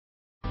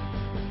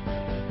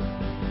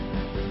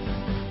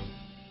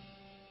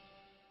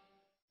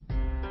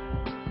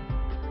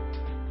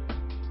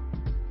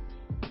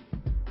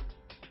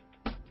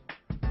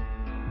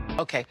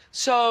Okay,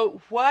 so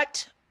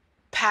what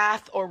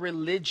path or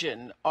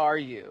religion are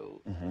you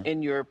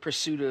in your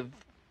pursuit of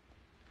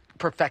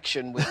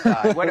perfection with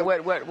God? What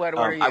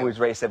are you? I was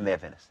raised Seventh-day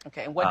Adventist.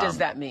 Okay, and what does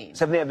that mean?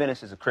 Seventh-day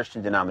Adventist is a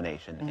Christian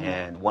denomination,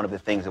 and one of the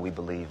things that we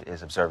believe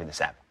is observing the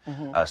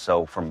Sabbath.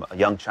 So from a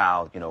young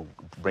child,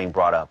 being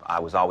brought up, I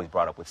was always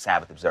brought up with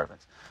Sabbath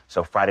observance.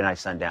 So Friday night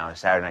sundown,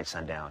 Saturday night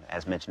sundown,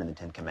 as mentioned in the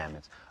Ten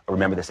Commandments,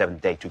 remember the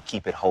seventh day to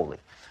keep it holy.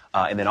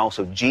 And then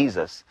also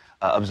Jesus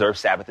observed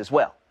Sabbath as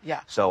well.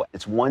 Yeah. So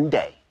it's one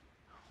day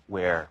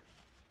where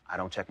I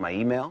don't check my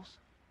emails,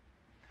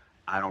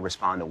 I don't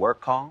respond to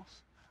work calls,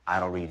 I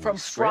don't read From any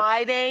script.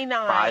 Friday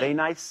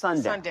night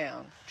sundown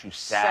to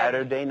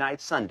Saturday night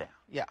sundown.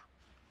 Yeah.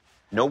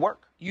 No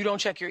work. You don't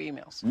check your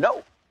emails.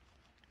 No.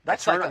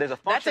 That's There's a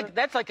function.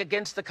 that's like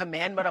against the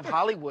commandment of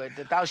Hollywood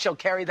that thou shalt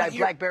carry thy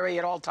BlackBerry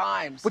at all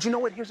times. But you know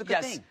what? Here's a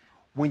good thing.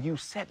 When you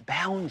set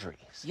boundaries.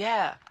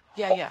 Yeah.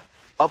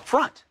 Up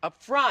front.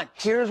 Up front.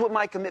 Here's what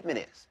my commitment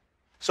is.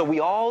 So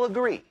we all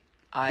agree.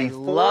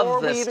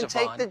 Before we even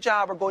take the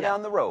job or go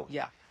down the road.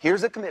 Yeah.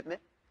 Here's a commitment.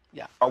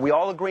 Yeah. Are we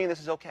all agreeing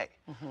this is okay?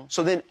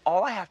 So then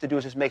all I have to do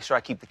is just make sure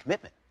I keep the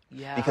commitment.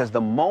 Yeah. Because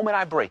the moment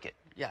I break it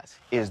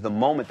is the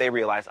moment they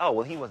realize, oh,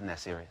 well, he wasn't that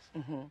serious.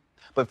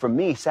 But for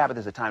me, Sabbath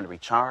is a time to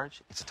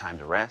recharge. It's a time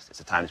to rest.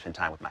 It's a time to spend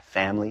time with my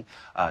family.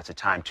 It's a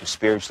time to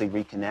spiritually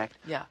reconnect.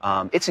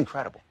 Yeah. It's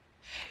incredible.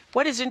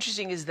 What is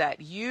interesting is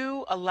that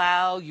you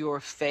allow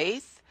your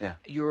faith,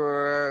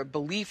 your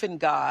belief in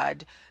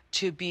God,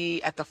 to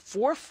be at the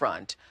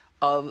forefront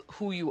of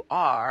who you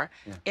are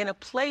in a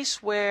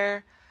place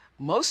where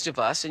most of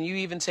us, and you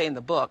even say in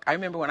the book, I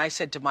remember when I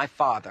said to my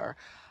father,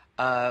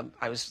 I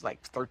was like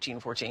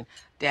 13, 14,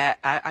 Dad,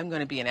 I'm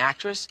going to be an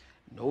actress.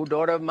 No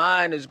daughter of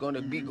mine is going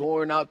to be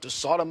going out to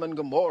Sodom and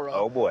Gomorrah.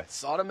 Oh, boy.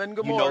 Sodom and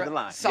Gomorrah. You know the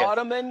line.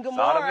 Sodom and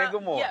Gomorrah. Sodom and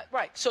Gomorrah. Yeah,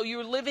 right. So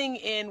you're living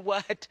in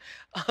what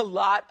a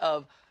lot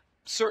of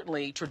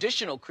certainly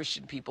traditional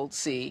Christian people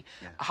see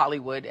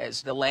Hollywood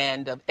as the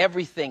land of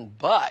everything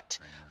but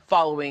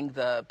following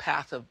the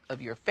path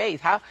of your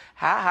faith.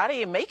 How do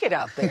you make it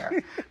out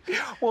there?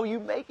 Well, you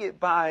make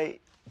it by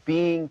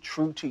being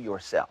true to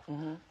yourself.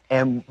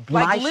 And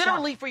like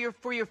literally for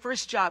your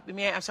first job.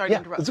 I'm sorry to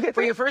interrupt. Okay,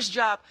 for your first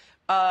job,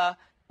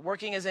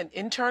 working as an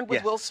intern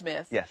with Will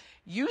Smith,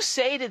 you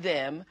say to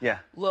them,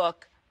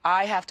 look,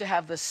 I have to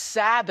have the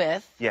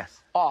Sabbath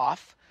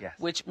off,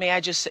 which may I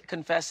just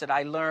confess that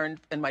I learned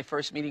in my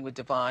first meeting with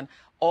Devon.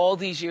 All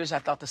these years I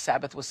thought the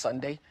Sabbath was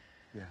Sunday.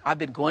 I've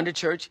been going to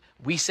church.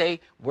 We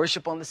say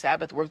worship on the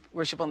Sabbath,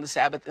 worship on the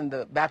Sabbath in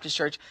the Baptist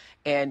church.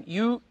 And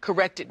you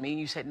corrected me.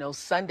 You said, no,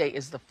 Sunday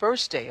is the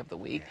first day of the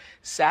week.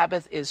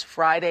 Sabbath is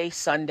Friday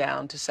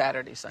sundown to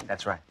Saturday sundown.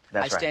 That's right.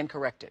 I stand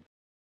corrected.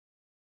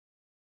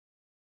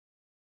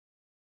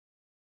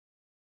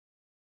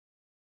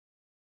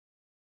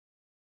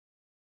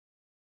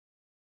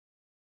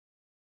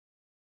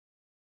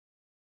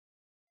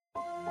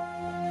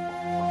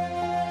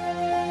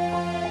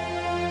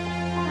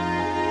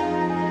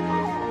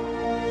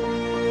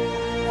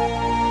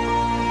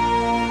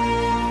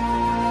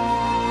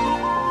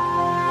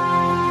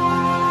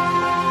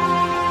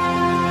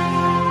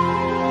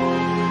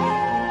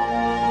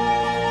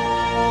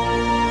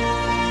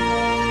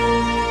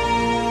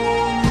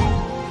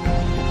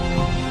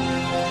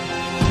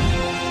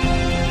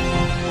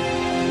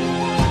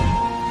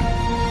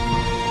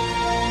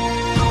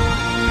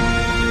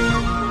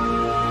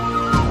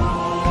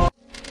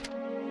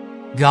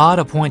 God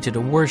appointed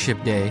a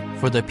worship day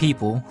for the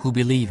people who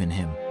believe in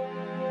Him.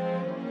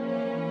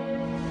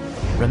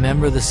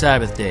 Remember the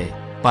Sabbath day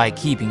by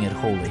keeping it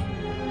holy.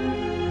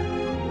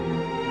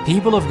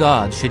 People of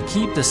God should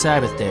keep the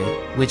Sabbath day,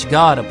 which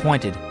God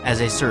appointed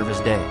as a service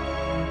day.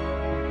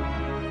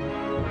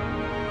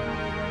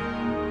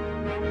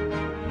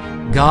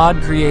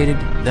 God created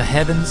the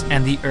heavens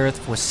and the earth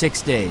for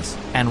 6 days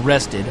and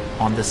rested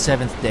on the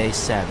seventh day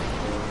Sabbath.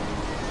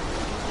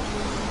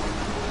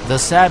 The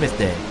Sabbath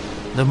day,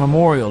 the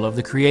memorial of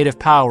the creative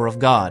power of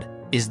God,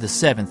 is the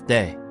seventh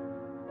day.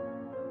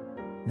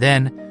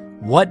 Then,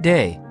 what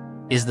day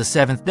is the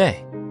seventh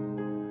day?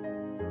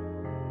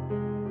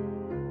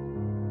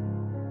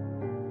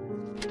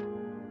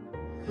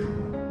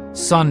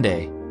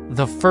 Sunday,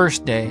 the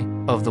first day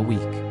of the week.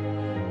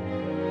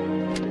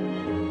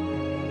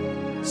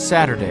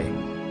 Saturday,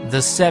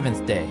 the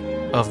seventh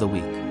day of the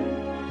week.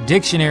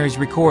 Dictionaries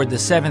record the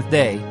seventh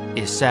day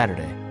is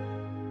Saturday.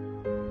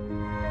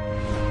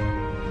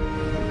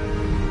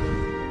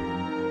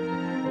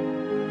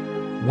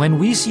 When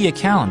we see a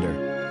calendar,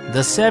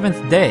 the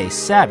seventh day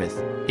Sabbath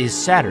is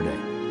Saturday.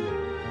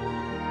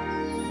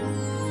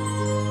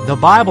 The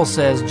Bible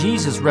says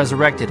Jesus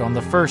resurrected on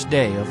the first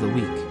day of the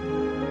week.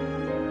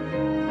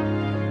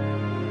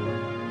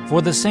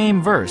 For the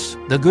same verse,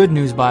 the Good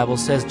News Bible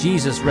says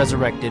Jesus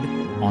resurrected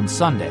on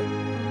Sunday.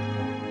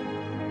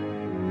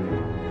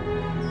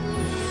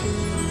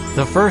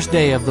 The first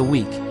day of the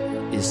week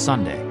is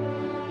Sunday.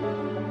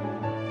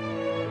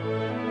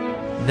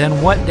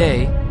 Then what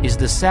day is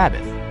the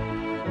Sabbath?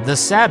 The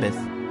Sabbath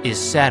is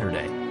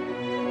Saturday.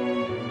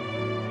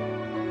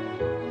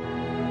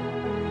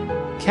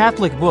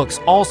 Catholic books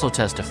also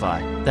testify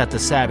that the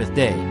Sabbath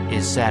day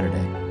is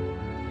Saturday.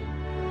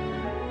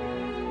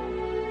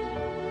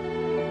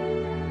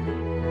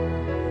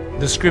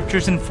 The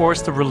Scriptures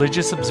enforce the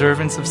religious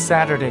observance of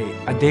Saturday,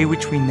 a day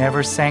which we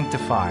never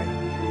sanctify.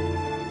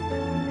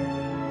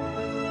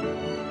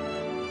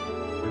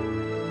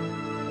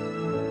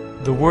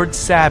 The word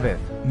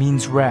Sabbath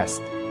means rest,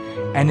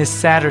 and is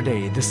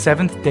Saturday, the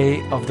seventh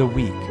day of the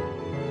week.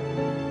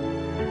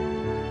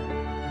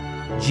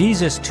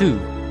 Jesus, too,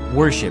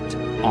 worshipped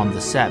on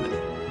the Sabbath.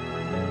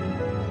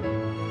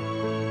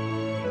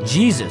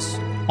 Jesus,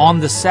 on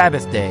the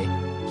Sabbath day,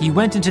 he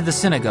went into the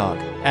synagogue,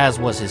 as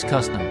was his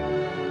custom.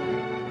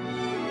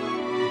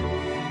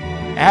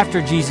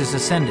 After Jesus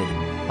ascended,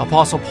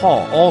 Apostle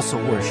Paul also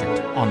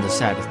worshipped on the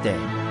Sabbath day.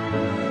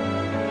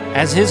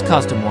 As his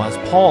custom was,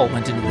 Paul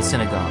went into the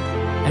synagogue,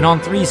 and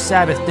on 3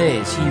 Sabbath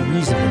days he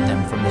reasoned with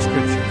them from the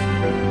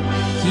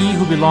Scriptures. He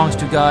who belongs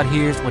to God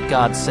hears what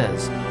God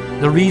says.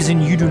 The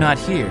reason you do not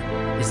hear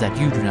is that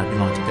you do not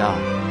belong to God.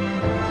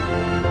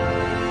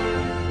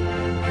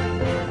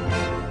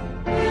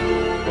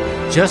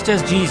 Just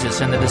as Jesus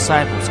and the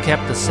disciples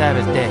kept the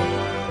Sabbath day,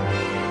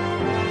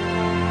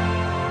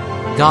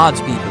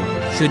 God's people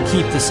should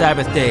keep the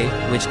Sabbath day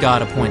which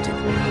God appointed.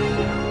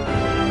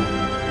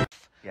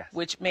 Yes.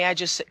 Which, may I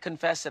just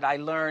confess that I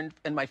learned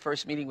in my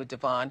first meeting with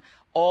Devon.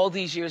 All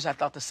these years I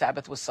thought the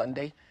Sabbath was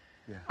Sunday.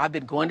 Yeah. I've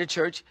been going to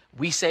church.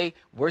 We say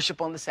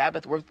worship on the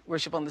Sabbath,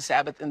 worship on the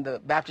Sabbath in the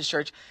Baptist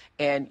church.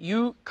 And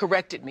you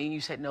corrected me.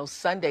 You said, no,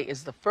 Sunday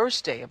is the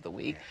first day of the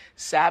week. Yeah.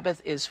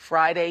 Sabbath is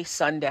Friday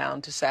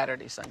sundown to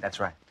Saturday sundown. That's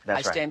right.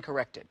 I stand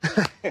corrected.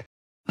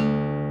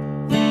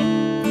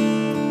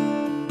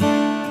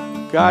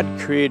 God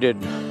created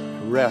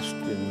rest,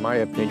 in my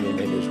opinion,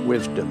 in His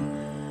wisdom,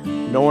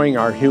 knowing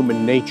our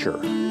human nature,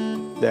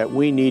 that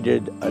we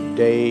needed a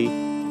day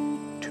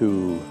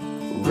to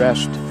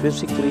rest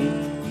physically,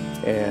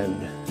 and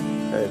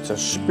it's a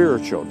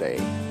spiritual day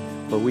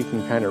where we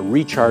can kind of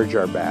recharge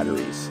our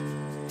batteries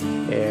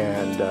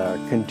and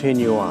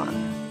continue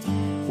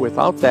on.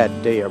 Without that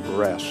day of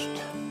rest,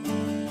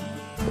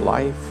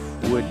 life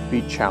would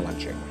be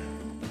challenging.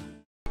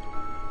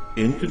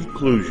 In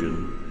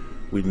conclusion,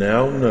 we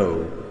now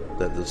know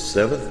that the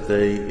seventh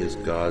day is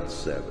God's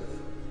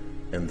Sabbath,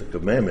 and the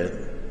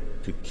commandment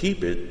to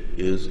keep it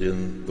is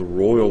in the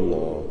royal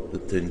law, the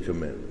 10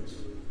 Commandments.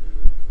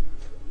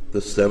 The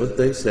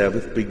seventh-day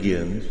Sabbath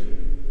begins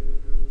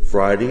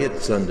Friday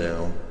at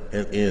sundown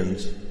and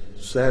ends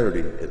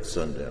Saturday at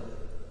sundown.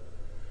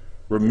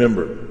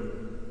 Remember,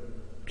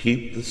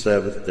 keep the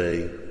Sabbath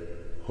day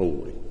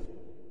holy.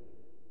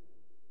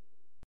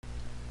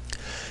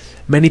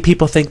 Many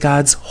people think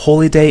God's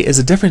holy day is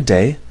a different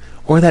day,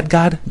 or that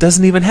God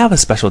doesn't even have a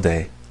special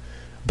day.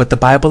 But the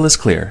Bible is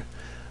clear.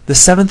 The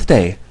seventh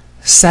day,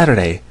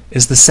 Saturday,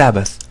 is the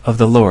Sabbath of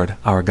the Lord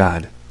our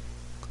God.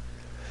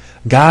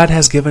 God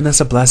has given us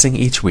a blessing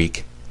each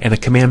week and a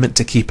commandment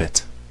to keep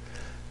it.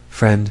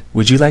 Friend,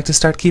 would you like to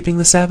start keeping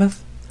the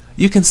Sabbath?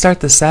 You can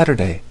start this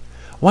Saturday.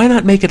 Why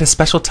not make it a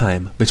special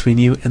time between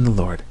you and the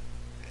Lord?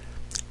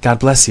 God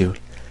bless you.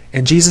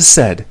 And Jesus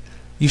said,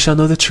 "You shall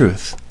know the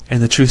truth,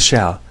 and the truth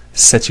shall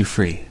set you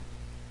free."